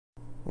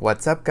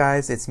What's up,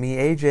 guys? It's me,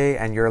 AJ,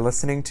 and you're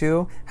listening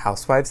to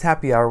Housewives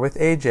Happy Hour with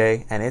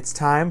AJ, and it's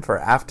time for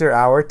After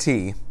Hour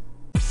Tea.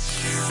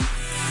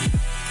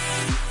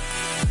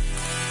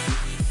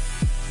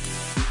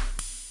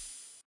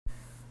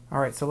 All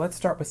right, so let's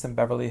start with some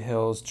Beverly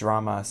Hills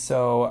drama.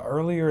 So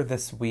earlier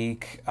last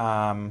week,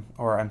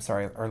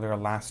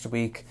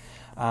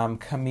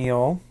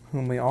 Camille,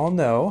 whom we all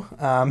know,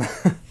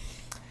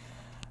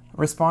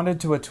 responded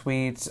to a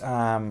tweet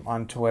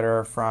on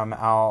Twitter from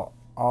All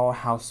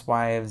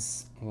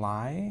Housewives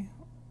Lie?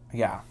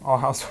 Yeah, All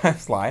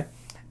Housewives Lie.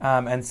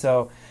 And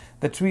so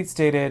the tweet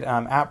stated,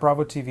 at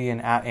Bravo TV and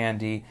at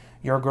Andy,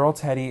 your girl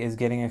Teddi is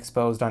getting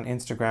exposed on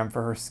Instagram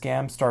for her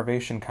scam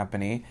starvation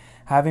company.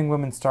 Having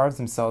women starve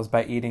themselves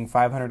by eating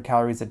 500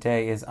 calories a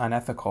day is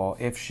unethical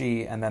if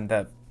she, and then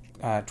the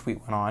tweet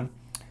went on.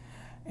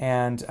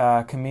 And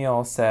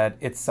Camille said,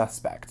 it's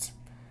suspect.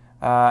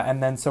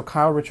 And then so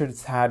Kyle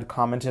Richards had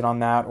commented on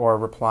that or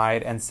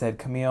replied and said,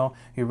 Camille,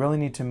 you really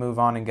need to move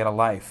on and get a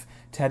life.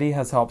 Teddi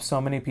has helped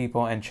so many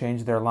people and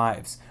changed their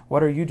lives.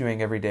 What are you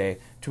doing every day?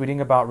 Tweeting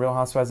about Real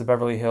Housewives of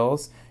Beverly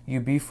Hills? You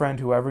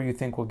befriend whoever you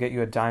think will get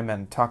you a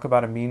diamond. Talk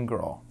about a mean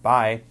girl.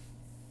 Bye.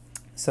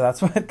 So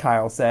that's what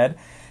Kyle said.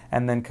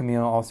 And then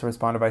Camille also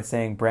responded by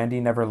saying,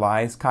 Brandy never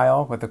lies,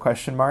 Kyle, with a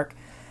question mark.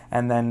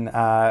 And then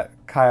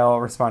Kyle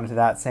responded to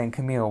that saying,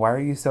 Camille, why are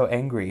you so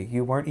angry?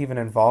 You weren't even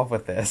involved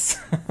with this.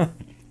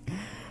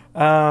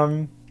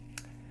 Camille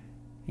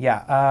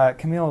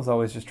is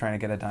always just trying to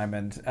get a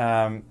diamond.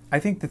 I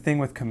think the thing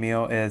with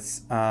Camille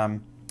is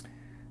kind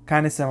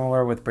of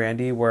similar with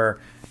Brandy, where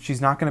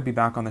she's not going to be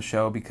back on the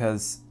show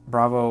because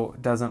Bravo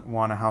doesn't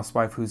want a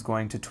housewife who's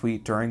going to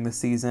tweet during the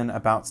season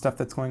about stuff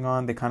that's going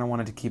on. They kind of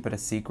wanted to keep it a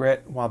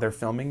secret while they're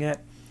filming it.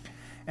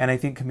 And I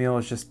think Camille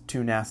is just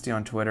too nasty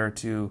on Twitter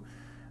to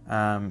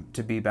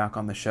be back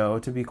on the show,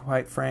 to be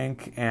quite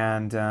frank.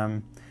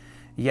 And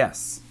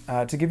yes,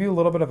 to give you a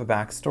little bit of a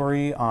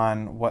backstory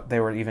on what they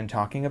were even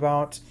talking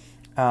about,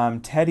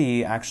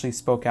 Teddi actually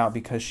spoke out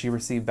because she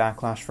received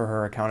backlash for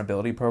her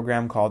accountability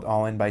program called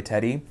All In by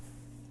Teddi.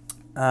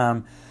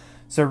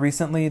 So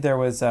recently there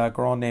was a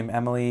girl named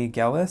Emily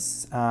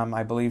Gellis.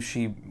 I believe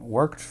she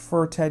worked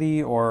for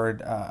Teddi, or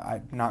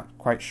I'm not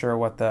quite sure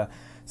what the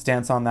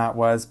stance on that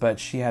was, but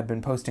she had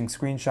been posting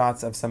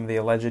screenshots of some of the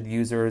alleged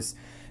users'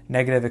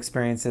 negative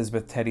experiences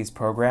with Teddi's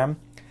program.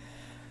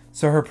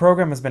 So her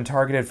program has been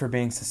targeted for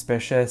being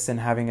suspicious and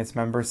having its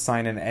members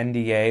sign an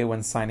NDA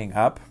when signing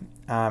up.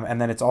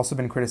 And then it's also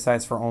been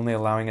criticized for only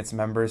allowing its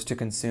members to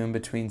consume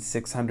between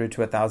 600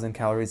 to 1,000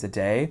 calories a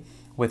day,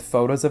 with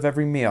photos of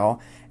every meal,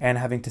 and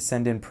having to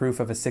send in proof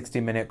of a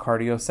 60-minute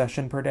cardio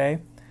session per day.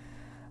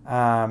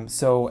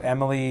 So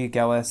Emily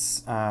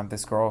Gellis,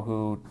 this girl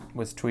who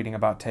was tweeting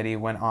about Teddi,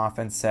 went off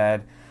and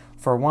said,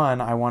 for one,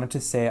 I wanted to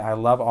say I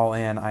love All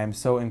In. I am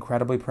so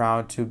incredibly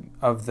proud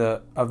of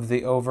the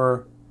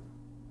over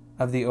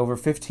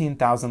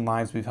 15,000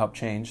 lives we've helped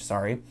change.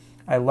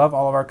 I love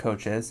all of our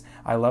coaches.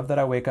 I love that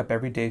I wake up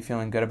every day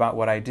feeling good about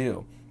what I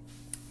do.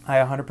 I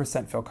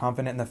 100% feel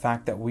confident in the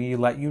fact that we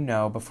let you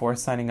know before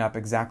signing up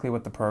exactly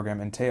what the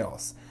program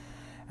entails.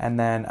 And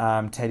then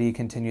Teddi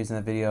continues in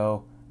the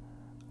video.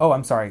 Oh,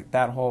 I'm sorry.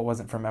 That whole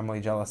wasn't from Emily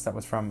Gellis. That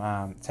was from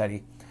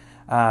Teddi.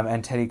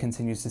 And Teddi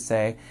continues to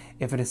say,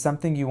 if it is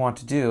something you want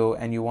to do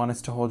and you want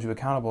us to hold you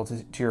accountable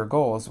to your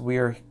goals, we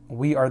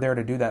are there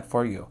to do that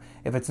for you.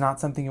 If it's not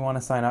something you want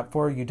to sign up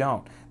for, you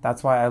don't.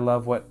 That's why I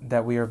love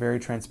that we are very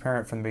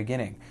transparent from the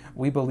beginning.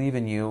 We believe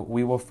in you,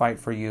 we will fight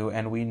for you,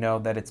 and we know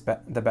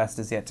that the best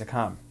is yet to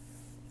come.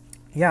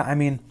 Yeah, I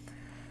mean,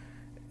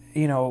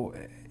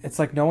 it's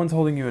like no one's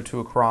holding you to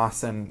a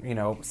cross and,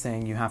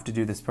 saying you have to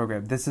do this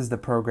program. This is the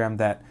program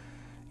that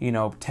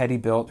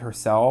Teddi built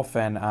herself,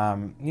 and,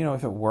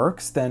 if it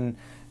works, then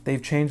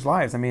they've changed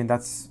lives. I mean, I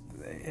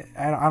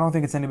don't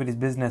think it's anybody's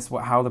business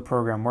how the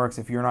program works.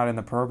 If you're not in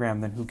the program,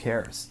 then who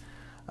cares?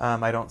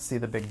 I don't see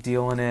the big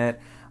deal in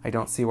it. I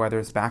don't see why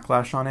there's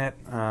backlash on it.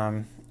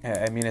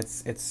 I mean,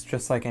 it's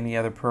just like any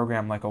other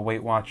program, like a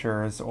Weight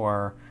Watchers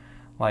or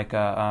like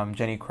a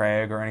Jenny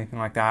Craig or anything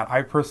like that.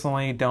 I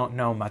personally don't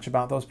know much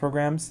about those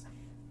programs,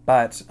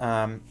 but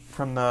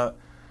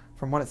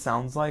from what it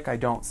sounds like, I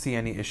don't see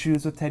any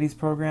issues with Teddi's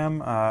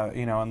program,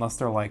 unless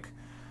they're like,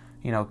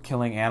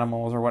 killing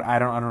animals or what. I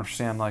don't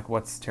understand like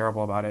what's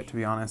terrible about it, to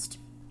be honest.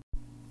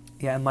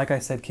 Yeah, and like I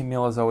said,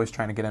 Camille is always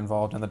trying to get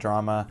involved in the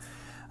drama.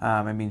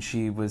 I mean,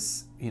 she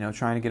was,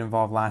 trying to get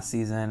involved last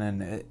season,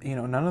 and,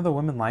 none of the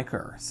women like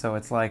her. So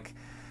it's like,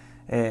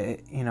 they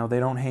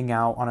don't hang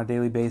out on a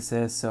daily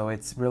basis. So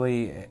it's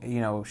really,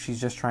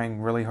 she's just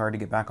trying really hard to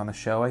get back on the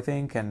show, I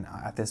think. And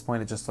at this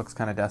point, it just looks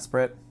kind of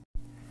desperate.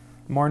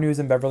 More news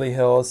in Beverly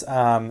Hills.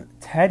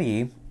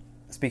 Teddi,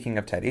 speaking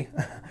of Teddi,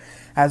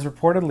 has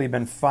reportedly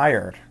been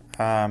fired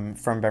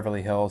from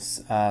Beverly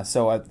Hills.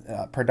 So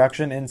a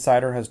production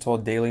insider has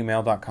told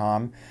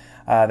DailyMail.com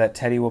that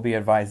Teddi will be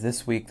advised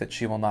this week that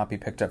she will not be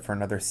picked up for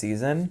another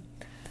season.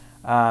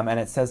 And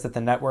it says that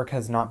the network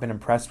has not been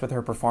impressed with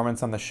her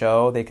performance on the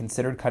show. They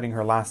considered cutting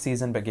her last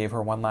season but gave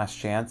her one last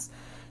chance.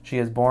 She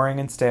is boring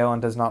and stale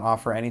and does not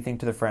offer anything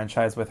to the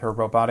franchise with her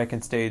robotic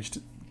and staged,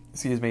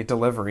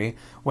 delivery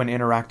when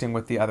interacting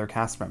with the other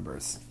cast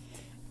members.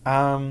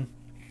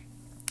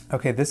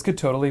 Okay, this could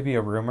totally be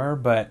a rumor,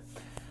 but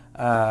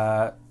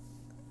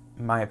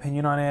my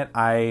opinion on it,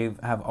 I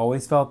have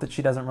always felt that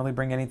she doesn't really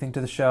bring anything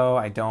to the show.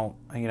 I don't,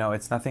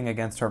 it's nothing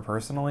against her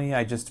personally.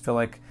 I just feel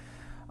like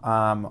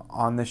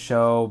on the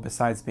show,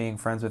 besides being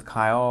friends with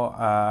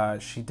Kyle,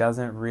 she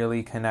doesn't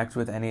really connect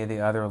with any of the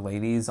other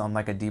ladies on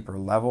like a deeper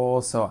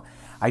level. So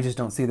I just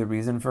don't see the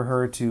reason for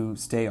her to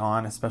stay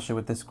on, especially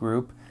with this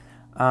group.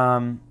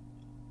 I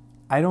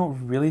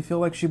don't really feel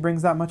like she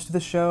brings that much to the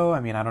show. I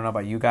mean, I don't know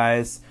about you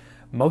guys.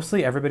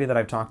 Mostly everybody that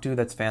I've talked to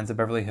that's fans of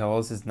Beverly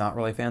Hills is not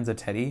really fans of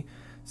Teddi.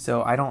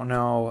 So I don't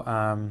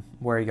know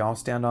where y'all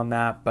stand on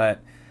that, but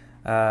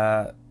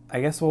I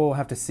guess we'll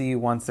have to see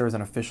once there's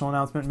an official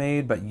announcement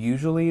made. But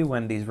usually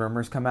when these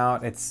rumors come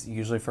out, it's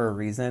usually for a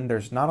reason.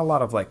 There's not a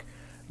lot of like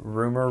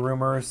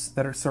rumors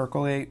that are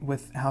circulate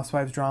with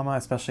Housewives drama,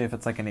 especially if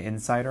it's like an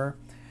insider.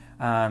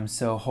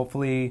 So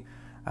hopefully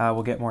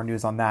we'll get more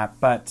news on that.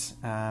 But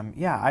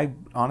yeah, I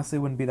honestly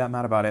wouldn't be that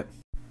mad about it.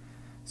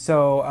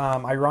 So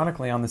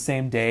ironically, on the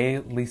same day,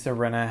 Lisa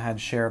Rinna had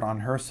shared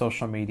on her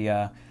social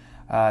media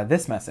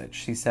this message.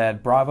 She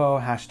said, "Bravo,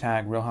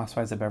 hashtag Real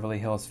Housewives of Beverly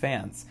Hills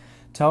fans.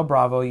 Tell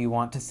Bravo you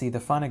want to see the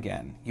fun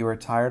again. You are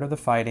tired of the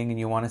fighting and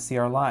you want to see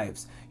our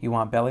lives. You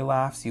want belly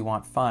laughs, you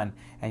want fun,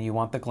 and you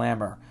want the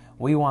glamour.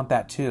 We want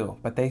that too,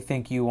 but they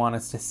think you want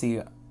us to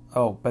see...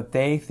 but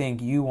they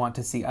think you want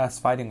to see us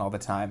fighting all the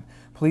time.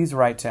 Please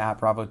write to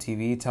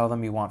 @BravoTV. Tell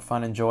them you want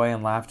fun and joy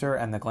and laughter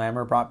and the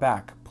glamour brought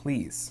back.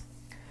 Please."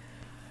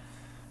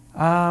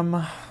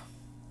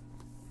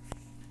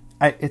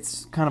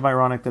 It's kind of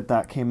ironic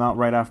that came out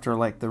right after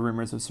like the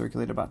rumors have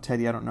circulated about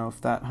Teddi. I don't know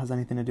if that has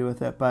anything to do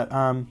with it, but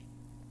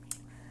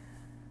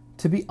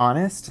to be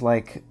honest,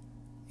 like,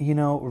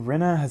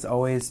 Rinna has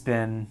always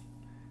been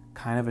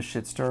kind of a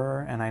shit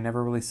stirrer, and I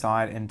never really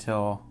saw it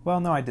until,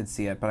 well, no, I did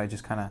see it, but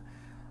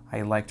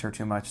I liked her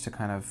too much to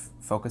kind of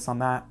focus on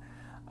that.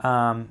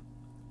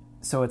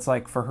 So it's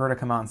like for her to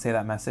come out and say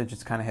that message,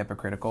 it's kind of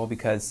hypocritical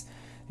because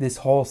this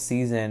whole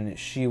season,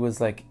 she was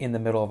like in the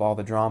middle of all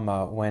the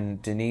drama when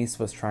Denise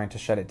was trying to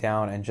shut it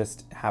down and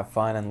just have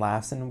fun and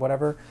laughs and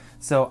whatever.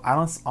 So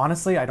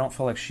honestly, I don't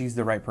feel like she's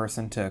the right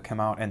person to come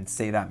out and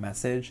say that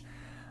message.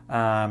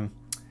 I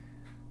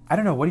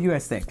don't know. What do you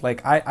guys think?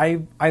 Like,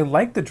 I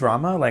like the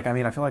drama. Like, I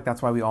mean, I feel like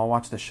that's why we all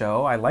watch the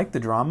show. I like the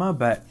drama,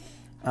 but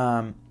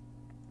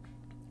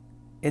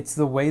it's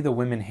the way the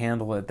women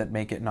handle it that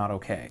make it not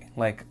okay.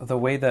 Like, the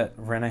way that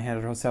Rinna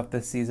handled herself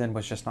this season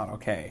was just not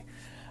okay.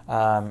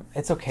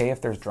 It's okay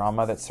if there's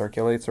drama that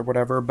circulates or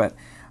whatever, but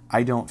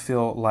I don't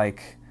feel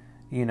like,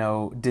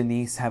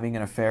 Denise having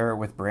an affair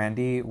with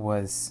Brandi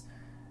was,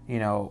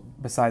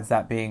 besides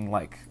that being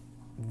like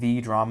the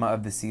drama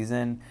of the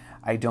season,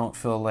 I don't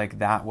feel like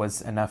that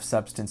was enough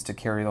substance to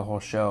carry the whole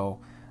show.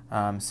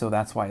 So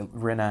that's why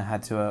Rinna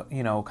had to,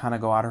 kind of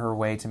go out of her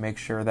way to make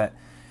sure that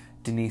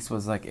Denise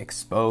was like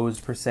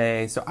exposed per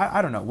se. So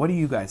I don't know. What do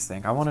you guys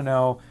think? I want to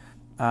know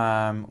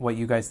what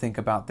you guys think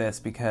about this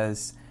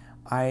because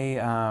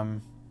I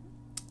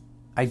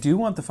do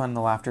want the fun and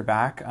the laughter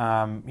back.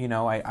 I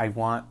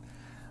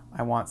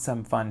want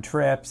some fun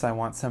trips. I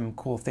want some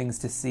cool things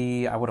to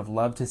see. I would have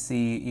loved to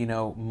see,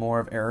 more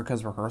of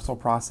Erika's rehearsal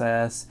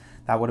process.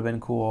 That would have been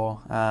cool.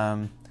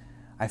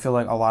 I feel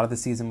like a lot of the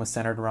season was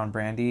centered around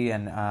Brandi,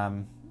 and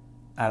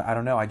I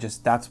don't know.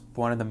 That's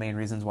one of the main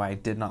reasons why I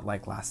did not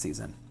like last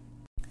season.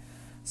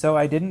 So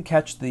I didn't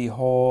catch the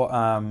whole.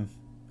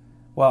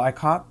 I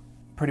caught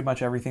pretty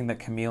much everything that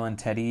Camille and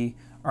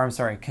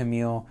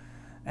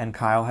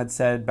Kyle had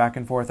said back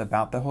and forth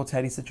about the whole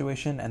Teddi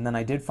situation, and then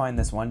I did find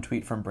this one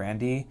tweet from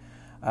Brandi.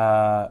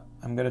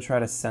 I'm going to try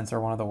to censor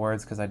one of the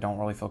words because I don't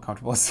really feel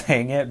comfortable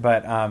saying it,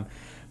 but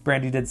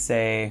Brandi did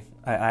say,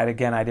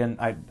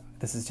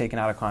 this is taken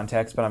out of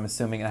context, but I'm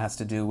assuming it has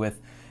to do with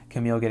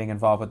Camille getting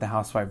involved with the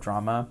housewife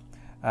drama,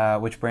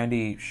 which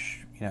Brandi,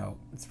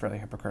 it's fairly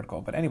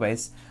hypocritical. But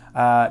anyways,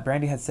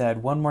 Brandi had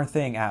said, "One more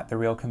thing at The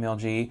Real Camille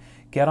G.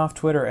 Get off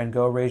Twitter and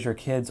go raise your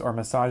kids or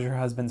massage your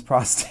husband's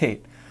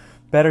prostate.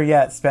 Better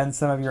yet, spend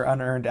some of your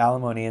unearned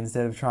alimony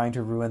instead of trying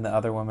to ruin the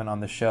other women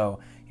on the show.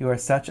 You are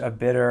such a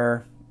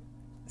bitter...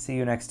 See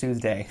you next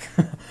Tuesday.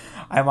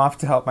 I'm off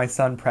to help my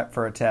son prep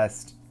for a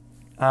test."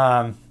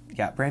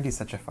 Brandi's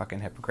such a fucking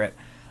hypocrite.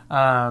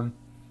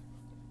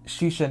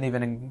 She shouldn't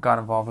even got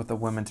involved with the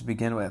women to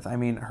begin with. I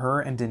mean,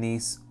 her and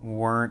Denise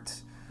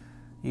weren't,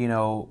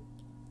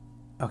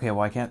 okay,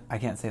 well, I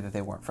can't say that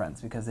they weren't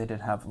friends because they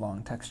did have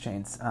long text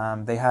chains.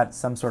 They had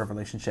some sort of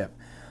relationship,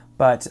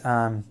 but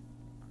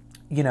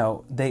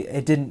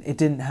it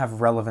didn't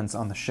have relevance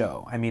on the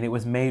show. I mean, it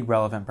was made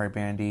relevant by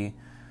Brandi.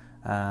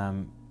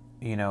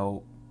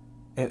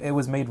 It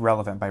was made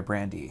relevant by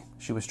Brandi.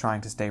 She was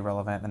trying to stay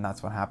relevant, and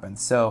that's what happened.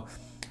 So,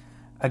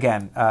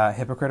 again,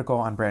 hypocritical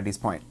on Brandi's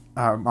part.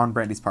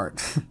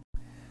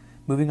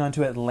 Moving on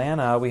to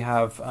Atlanta, we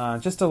have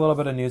just a little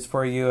bit of news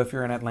for you if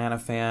you're an Atlanta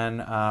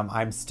fan.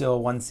 I'm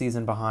still one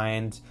season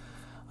behind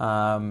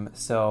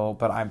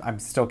But I'm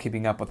still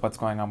keeping up with what's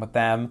going on with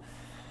them.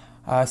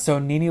 So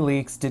Nene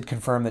Leakes did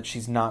confirm that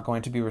she's not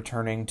going to be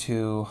returning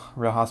to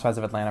Real Housewives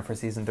of Atlanta for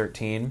season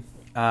 13.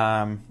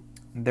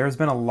 There's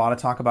been a lot of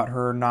talk about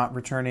her not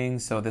returning,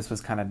 so this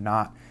was kind of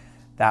not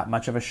that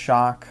much of a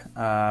shock.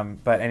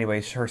 But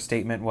anyways, her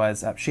statement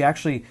was she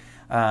actually,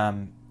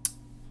 I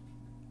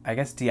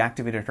guess,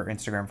 deactivated her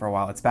Instagram for a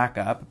while. It's back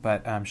up,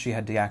 but she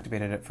had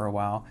deactivated it for a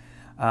while.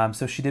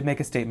 So she did make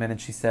a statement,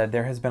 and she said,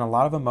 "There has been a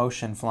lot of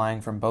emotion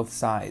flying from both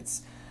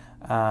sides."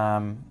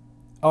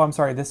 I'm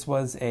sorry, this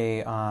was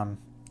a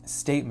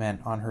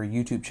statement on her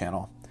YouTube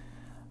channel.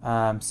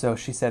 So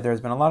she said, "There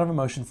has been a lot of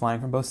emotion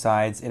flying from both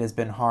sides. It has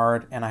been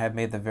hard, and I have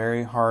made the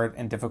very hard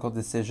and difficult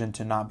decision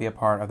to not be a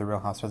part of the Real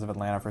Housewives of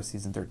Atlanta for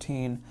season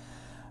 13.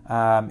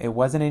 It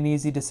wasn't an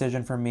easy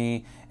decision for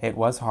me. It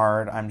was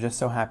hard. I'm just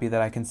so happy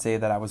that I can say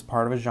that I was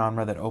part of a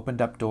genre that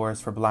opened up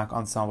doors for Black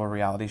ensemble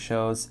reality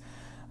shows.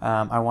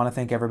 I want to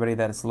thank everybody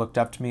that has looked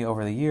up to me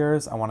over the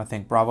years. I want to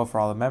thank Bravo for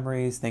all the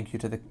memories. Thank you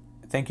to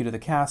the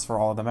cast for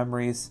all of the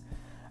memories."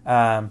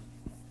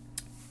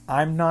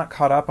 I'm not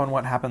caught up on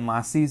what happened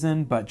last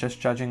season, but just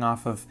judging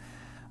off of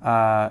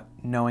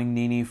knowing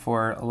Nene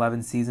for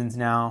 11 seasons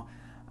now,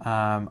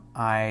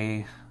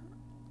 I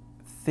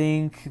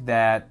think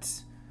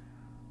that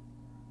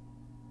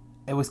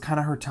it was kind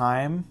of her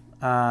time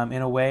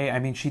in a way. I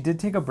mean, she did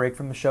take a break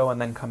from the show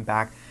and then come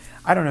back.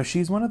 I don't know.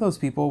 She's one of those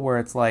people where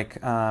it's like,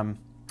 like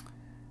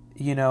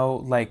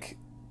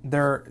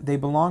they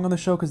belong on the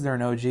show because they're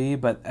an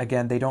OG, but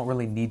again, they don't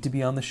really need to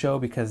be on the show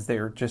because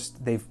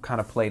they've kind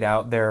of played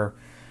out they've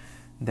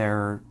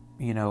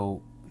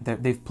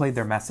played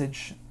their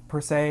message per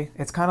se.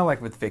 It's kind of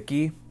like with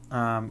Vicky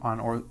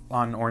on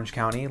Orange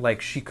County.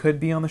 Like, she could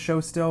be on the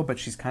show still, but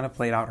she's kind of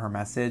played out her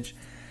message,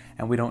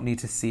 and we don't need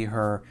to see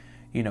her,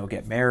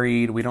 get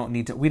married. We don't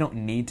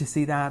need to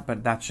see that,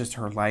 but that's just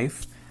her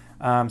life.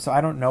 So I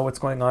don't know what's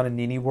going on in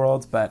Nene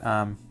world, but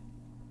it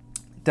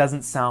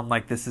doesn't sound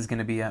like this is going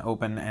to be an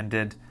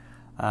open-ended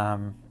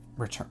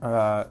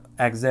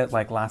exit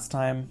like last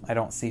time. I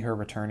don't see her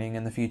returning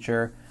in the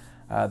future.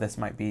 This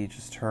might be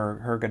just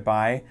her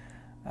goodbye.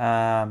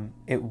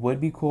 It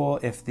would be cool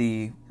if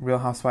the Real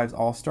Housewives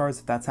All-Stars,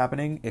 if that's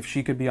happening, if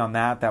she could be on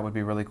that would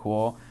be really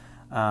cool.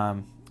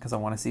 Because I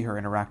want to see her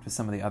interact with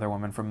some of the other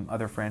women from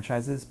other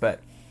franchises.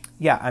 But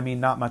yeah, I mean,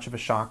 not much of a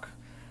shock.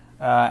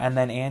 And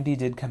then Andy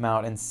did come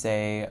out and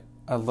say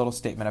a little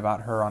statement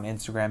about her on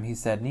Instagram. He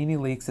said, "Nene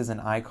Leakes is an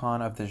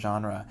icon of the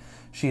genre.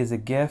 She is a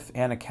gif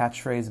and a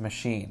catchphrase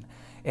machine.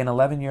 In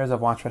 11 years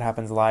of Watch What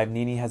Happens Live,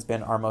 Nene has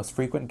been our most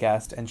frequent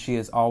guest, and she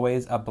is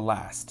always a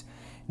blast.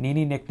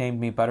 Nene nicknamed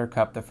me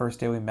Buttercup the first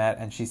day we met,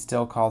 and she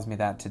still calls me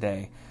that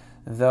today.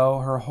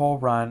 Through her whole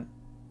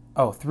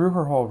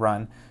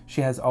run,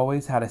 she has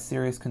always had a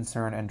serious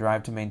concern and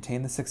drive to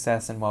maintain the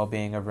success and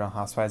well-being of Real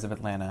Housewives of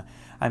Atlanta.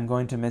 I'm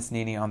going to miss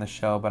Nene on the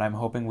show, but I'm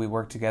hoping we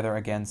work together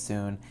again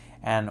soon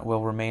and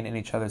will remain in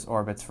each other's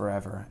orbits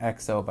forever.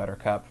 XO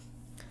Buttercup."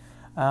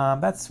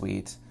 That's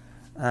sweet.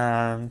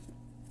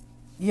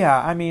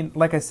 Yeah, I mean,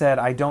 like I said,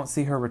 I don't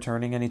see her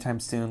returning anytime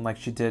soon like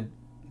she did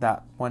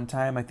that one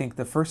time. I think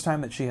the first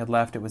time that she had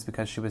left, it was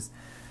because she was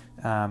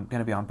going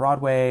to be on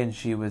Broadway, and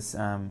she was,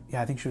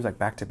 I think she was like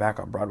back-to-back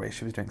on Broadway.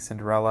 She was doing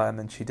Cinderella, and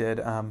then she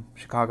did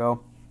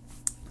Chicago.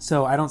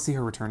 So I don't see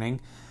her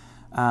returning.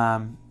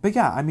 But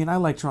yeah, I mean, I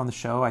liked her on the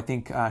show. I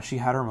think she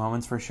had her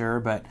moments for sure,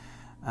 but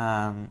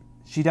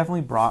she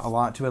definitely brought a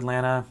lot to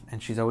Atlanta,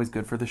 and she's always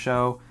good for the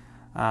show.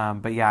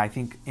 But yeah, I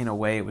think in a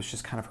way it was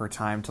just kind of her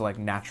time to like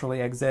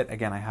naturally exit.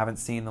 Again, I haven't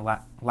seen the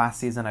last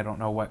season. I don't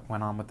know what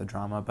went on with the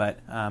drama, but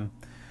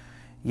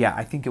yeah,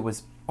 I think it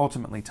was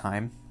ultimately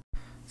time.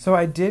 So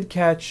I did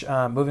catch,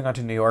 moving on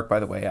to New York, by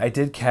the way, I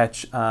did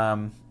catch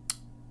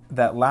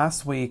that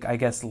last week, I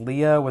guess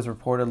Leah was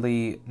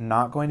reportedly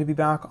not going to be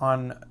back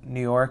on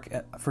New York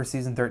for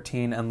season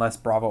 13 unless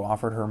Bravo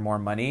offered her more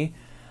money.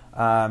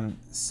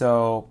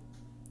 So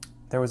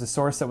there was a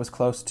source that was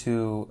close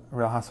to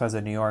Real Housewives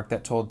of New York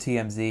that told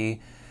TMZ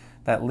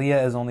that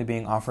Leah is only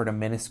being offered a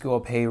minuscule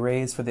pay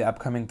raise for the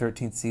upcoming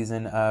 13th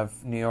season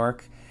of New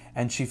York,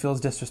 and she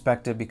feels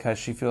disrespected because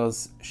she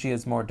feels she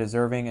is more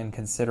deserving and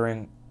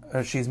considering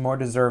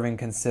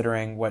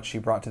what she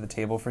brought to the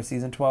table for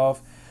season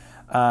 12.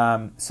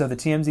 So the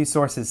TMZ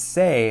sources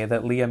say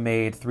that Leah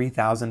made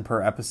 $3,000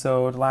 per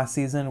episode last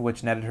season,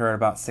 which netted her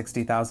about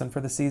 $60,000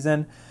 for the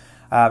season.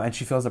 And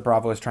she feels that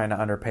Bravo is trying to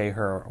underpay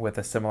her with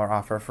a similar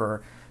offer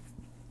for,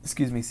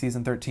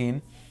 season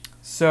 13.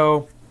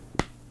 So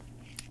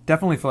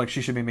definitely feel like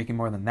she should be making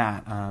more than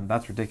that.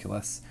 That's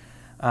ridiculous.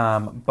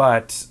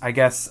 But I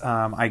guess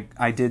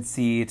I did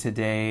see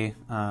today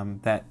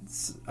that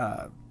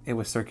it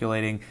was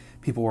circulating.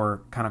 People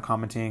were kind of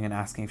commenting and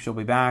asking if she'll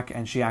be back,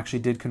 and she actually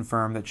did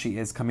confirm that she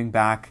is coming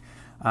back,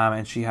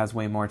 and she has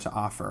way more to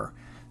offer.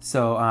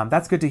 So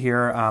that's good to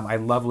hear. I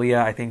love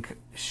Leah. I think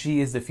she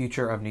is the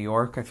future of New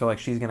York. I feel like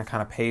she's going to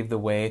kind of pave the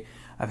way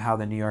of how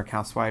the New York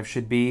housewives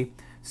should be.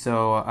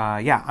 So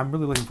yeah, I'm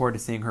really looking forward to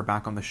seeing her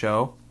back on the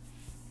show.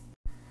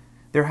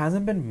 there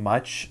hasn't been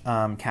much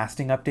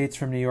casting updates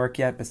from New York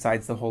yet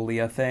besides the whole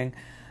Leah thing.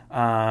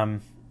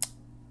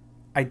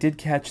 I did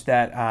catch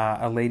that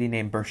a lady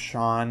named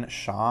Bershan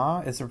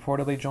Shah is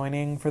reportedly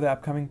joining for the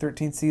upcoming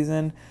 13th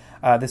season.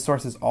 This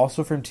source is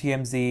also from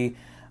TMZ.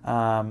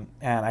 And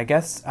I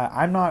guess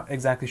I'm not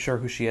exactly sure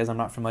who she is. I'm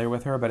not familiar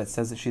with her, but it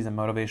says that she's a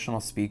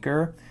motivational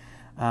speaker.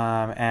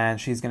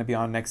 And she's going to be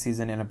on next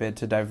season in a bid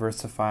to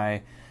diversify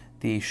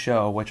the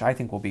show, which I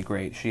think will be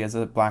great. She is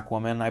a black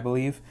woman, I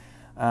believe.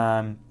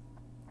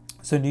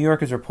 So New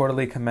York is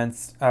reportedly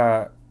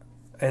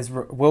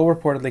will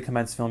reportedly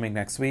commence filming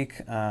next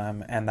week,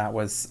 and that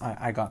was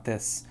I got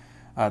this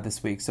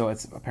week, so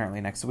it's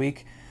apparently next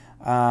week.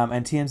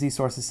 And TMZ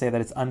sources say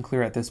that it's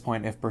unclear at this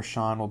point if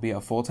Bershan will be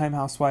a full-time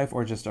housewife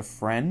or just a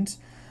friend,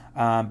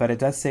 but it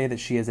does say that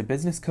she is a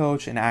business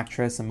coach, an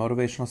actress, a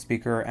motivational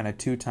speaker, and a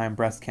 2-time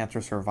breast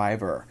cancer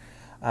survivor.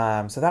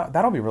 So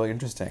that'll be really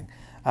interesting.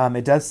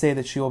 It does say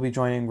that she will be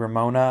joining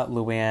Ramona,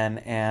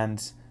 Luann,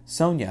 and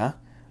Sonia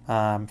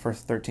for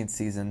 13th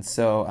season.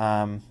 So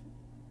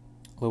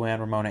Luann,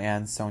 Ramona,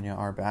 and Sonia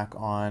are back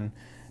on.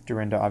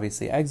 Dorinda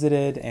obviously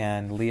exited,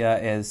 and Leah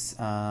is,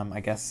 I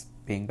guess,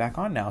 being back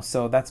on now.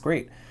 So that's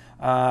great.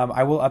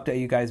 I will update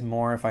you guys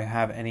more if I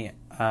have any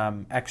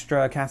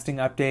extra casting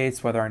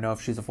updates, whether I know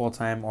if she's a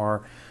full-time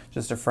or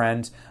just a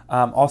friend.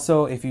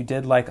 Also, if you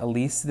did like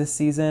Elise this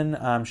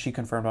season, she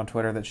confirmed on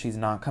Twitter that she's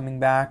not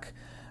coming back.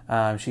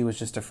 She was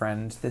just a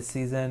friend this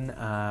season.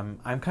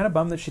 I'm kind of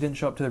bummed that she didn't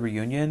show up to the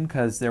reunion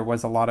because there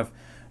was a lot of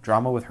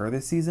drama with her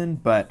this season.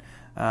 But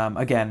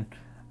again,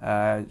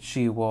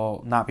 she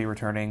will not be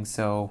returning.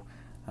 So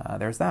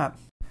there's that.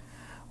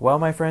 Well,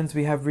 my friends,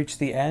 we have reached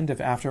the end of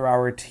After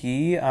Hour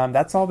Tea.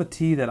 That's all the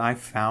tea that I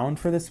found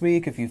for this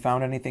week. If you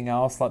found anything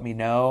else, let me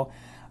know.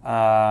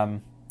 I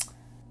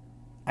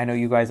know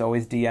you guys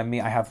always DM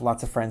me. I have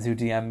lots of friends who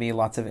DM me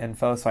lots of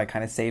info, so I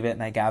kind of save it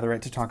and I gather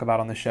it to talk about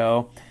on the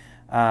show.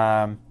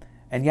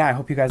 And yeah, I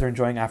hope you guys are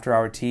enjoying After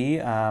Hour Tea,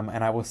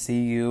 and I will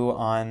see you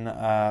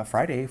on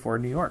Friday for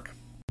New York.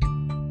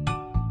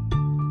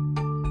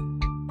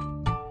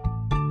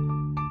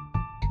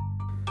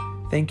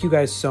 Thank you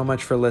guys so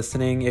much for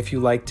listening. If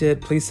you liked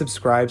it, please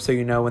subscribe so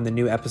you know when the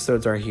new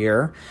episodes are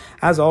here.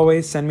 As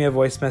always, send me a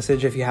voice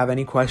message if you have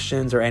any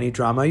questions or any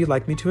drama you'd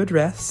like me to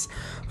address.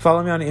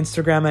 Follow me on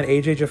Instagram at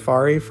AJ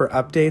Jafari for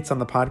updates on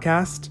the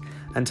podcast.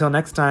 Until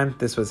next time,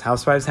 this was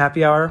Housewives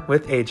Happy Hour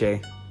with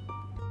AJ.